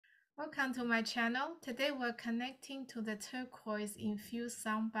Welcome to my channel. Today we're connecting to the turquoise infused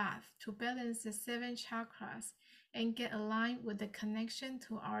sound bath to balance the 7 chakras and get aligned with the connection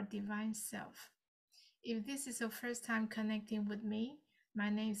to our divine self. If this is your first time connecting with me,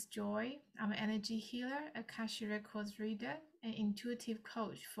 my name is Joy. I'm an energy healer, Akashic Records reader, and intuitive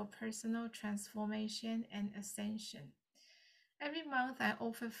coach for personal transformation and ascension. Every month I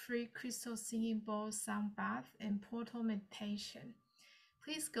offer free crystal singing bowl sound bath and portal meditation.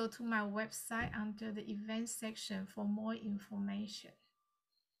 Please go to my website under the events section for more information.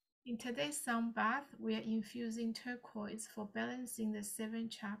 In today's sound bath, we are infusing turquoise for balancing the 7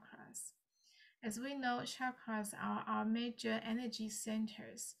 chakras. As we know, chakras are our major energy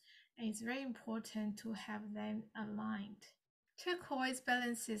centers, and it's very important to have them aligned. Turquoise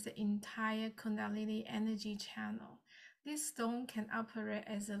balances the entire Kundalini energy channel. This stone can operate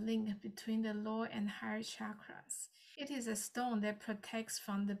as a link between the lower and higher chakras. It is a stone that protects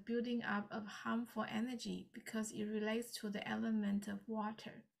from the building up of harmful energy because it relates to the element of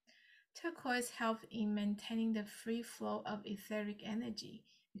water. Turquoise helps in maintaining the free flow of etheric energy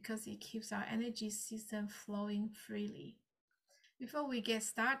because it keeps our energy system flowing freely. Before we get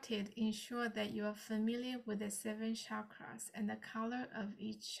started, ensure that you are familiar with the 7 chakras and the color of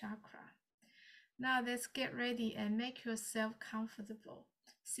each chakra. Now let's get ready and make yourself comfortable.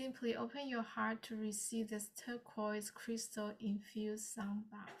 Simply open your heart to receive this turquoise crystal infused sound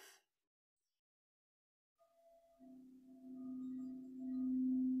bath.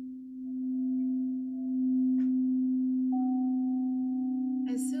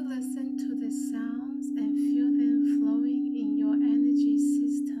 As you listen to the sounds and feel them flowing in your energy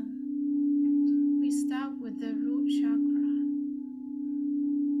system, we start with the root chakra.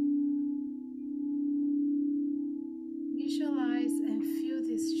 Visualize and feel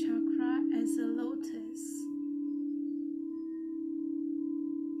this chakra as a lotus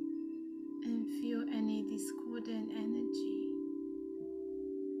and feel any discordant energy.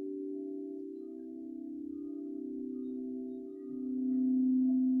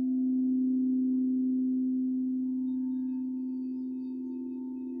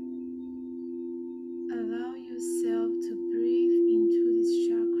 Allow yourself to breathe into this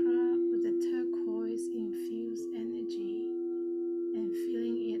chakra with the turquoise infused energy and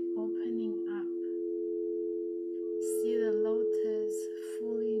feeling it opening up. See the lotus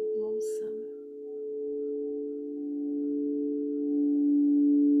fully blossom.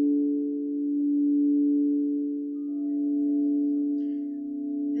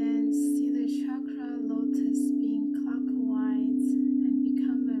 Then see the chakra lotus spin clockwise and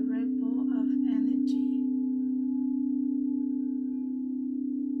become a rainbow of energy.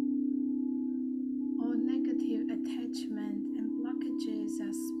 All negative attachment and blockages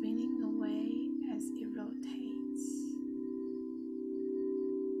are spinning away as it rotates.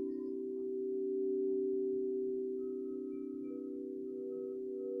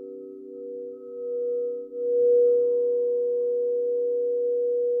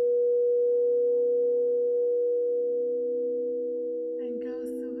 And go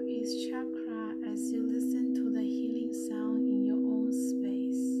through each chakra as you listen to the healing sound in your own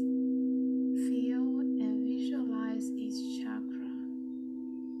space. Feel and visualize each chakra.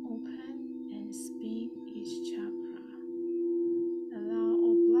 Open and spin each chakra. Allow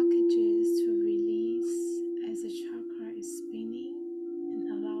all blockages to release as the chakra is spinning and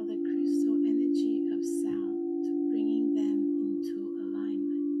allow the crystal energy of sound bringing them into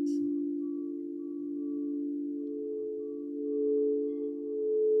alignment.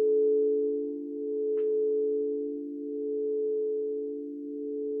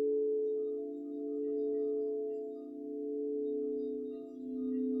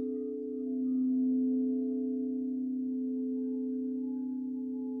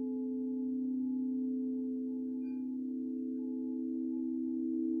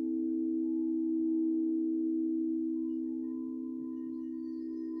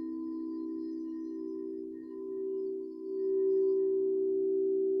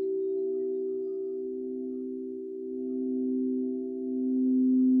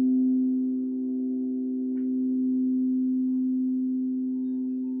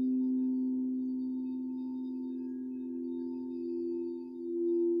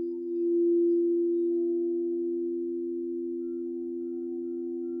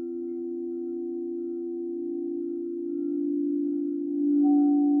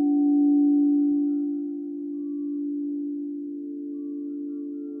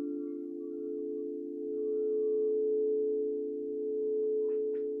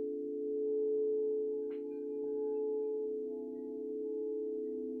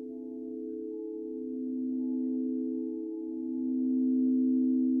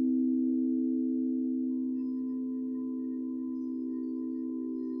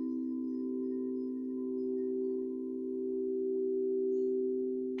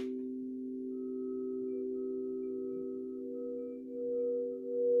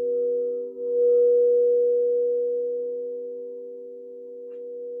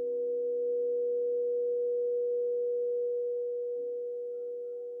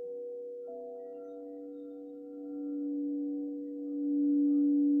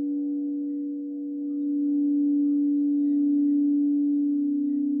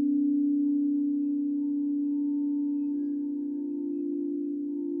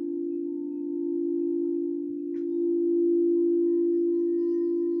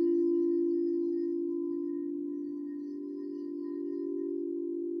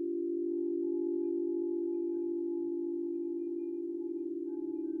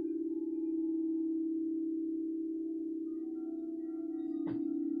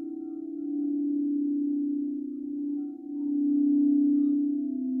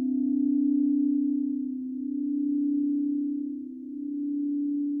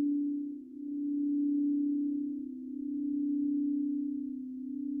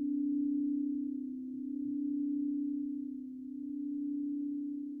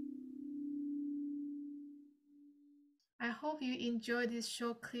 hope you enjoyed this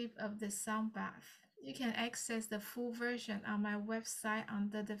short clip of the sound bath. You can access the full version on my website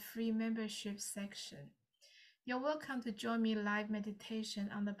under the free membership section. You're welcome to join me live meditation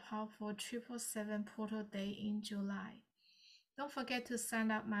on the powerful 777 portal day in July. Don't forget to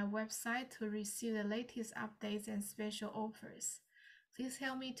sign up my website to receive the latest updates and special offers. Please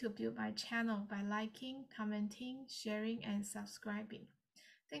help me to build my channel by liking, commenting, sharing, and subscribing.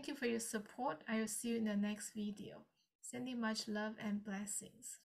 Thank you for your support. I will see you in the next video. Sending much love and blessings.